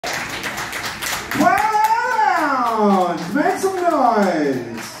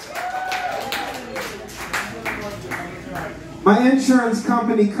My insurance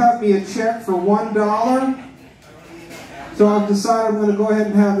company cut me a check for $1, so I've decided I'm going to go ahead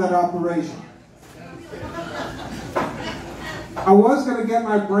and have that operation. I was going to get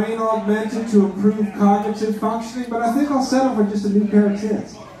my brain augmented to improve cognitive functioning, but I think I'll settle for just a new pair of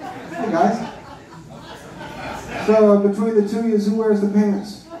tits. Hey guys. So between the two of you, who wears the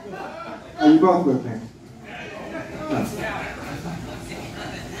pants? Oh, you both wear pants.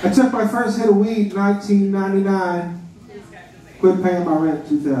 I took my first hit of weed in 1999. Quit paying my rent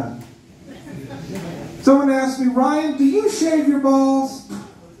in 2000. Someone asked me, Ryan, do you shave your balls?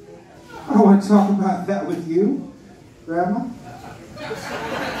 I don't want to talk about that with you, Grandma.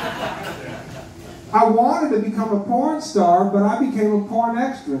 I wanted to become a porn star, but I became a porn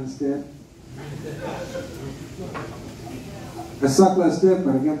extra instead. I suck less dick,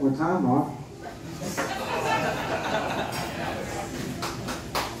 but I get more time off.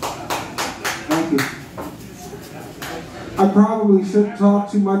 Thank you. I probably shouldn't talk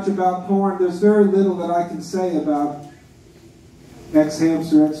too much about porn. There's very little that I can say about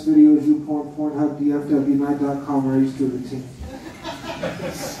X-Hamster, X-Videos, YouPorn, Pornhub, DFW, Night.com, or H218.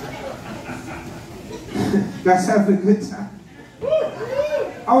 Guys having a good time?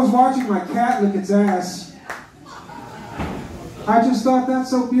 I was watching my cat lick its ass. I just thought that's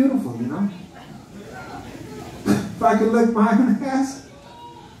so beautiful, you know? If I could lick my own ass,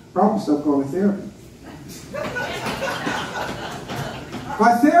 probably stop going to therapy.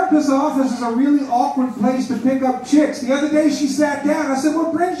 My therapist's office is a really awkward place to pick up chicks. The other day she sat down. I said,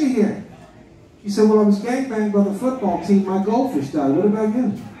 what brings you here? She said, well, I was gangbanged by the football team. My goldfish died. What about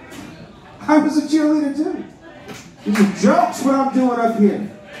you? I was a cheerleader too. These are jokes what I'm doing up here.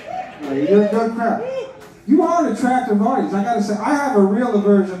 You're a good crowd. You are an attractive audience. I gotta say, I have a real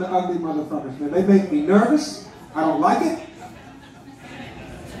aversion to ugly motherfuckers, man. They make me nervous. I don't like it.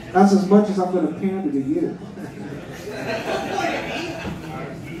 That's as much as I'm gonna pander to you.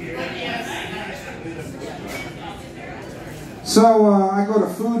 So I go to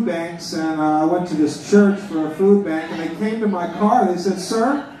food banks, and I went to this church for a food bank, and they came to my car. They said,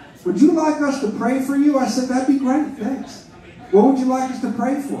 sir, would you like us to pray for you? I said, that'd be great, thanks. What would you like us to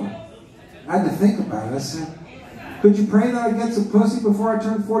pray for? I had to think about it. I said, could you pray that I get some pussy before I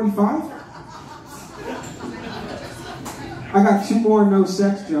turn 45? I got 2 more no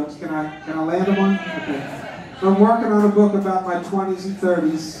sex jokes. Can I land them on? Okay. So I'm working on a book about my 20s and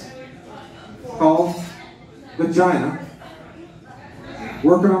 30s called Vagina.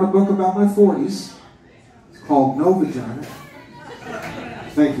 Working on a book about my 40s. It's called No Vagina.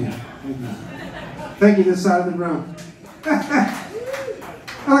 Thank you. Thank you. Thank you this side of the room.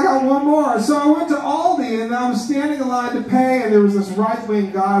 And I got one more. So I went to Aldi, and I was standing in line to pay, and there was this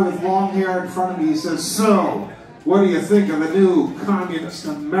right-wing guy with long hair in front of me. He says, so, what do you think of the new communist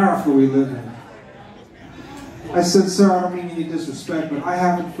America we live in? I said, sir, I don't mean any disrespect, but I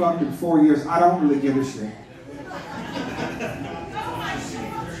haven't fucked in 4 years. I don't really give a shit.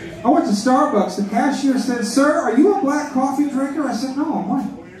 I went to Starbucks. The cashier said, sir, are you a black coffee drinker? I said, no, I'm white.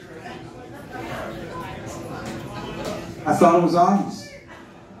 I thought it was obvious.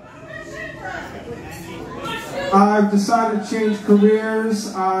 I've decided to change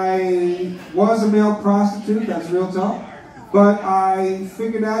careers. I was a male prostitute, that's real talk. But I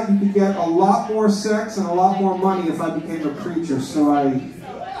figured out you could get a lot more sex and a lot more money if I became a preacher. So I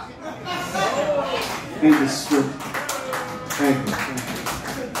made this switch. Thank you.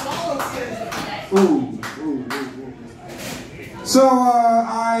 Ooh. So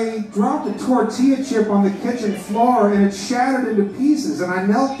I dropped a tortilla chip on the kitchen floor, and it shattered into pieces. And I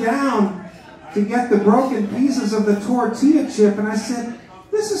knelt down to get the broken pieces of the tortilla chip, and I said,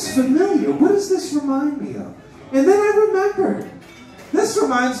 this is familiar. What does this remind me of? And then I remembered. This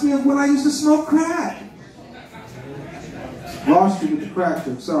reminds me of when I used to smoke crack. Lost you with the crack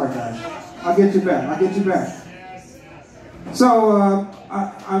joke. Sorry, guys. I'll get you back. I'll get you back. So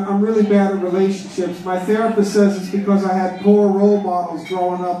I'm really bad at relationships. My therapist says it's because I had poor role models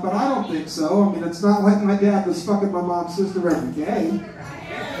growing up, but I don't think so. I mean, it's not like my dad was fucking my mom's sister every day.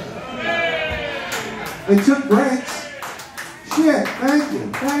 They took breaks. Shit, thank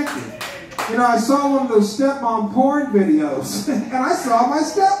you, thank you. You know, I saw one of those stepmom porn videos, and I saw my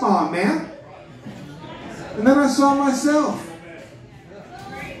stepmom, man. And then I saw myself.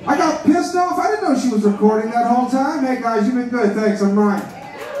 I got pissed off. I didn't know she was recording that whole time. Hey guys, you've been good. Thanks, I'm Ryan.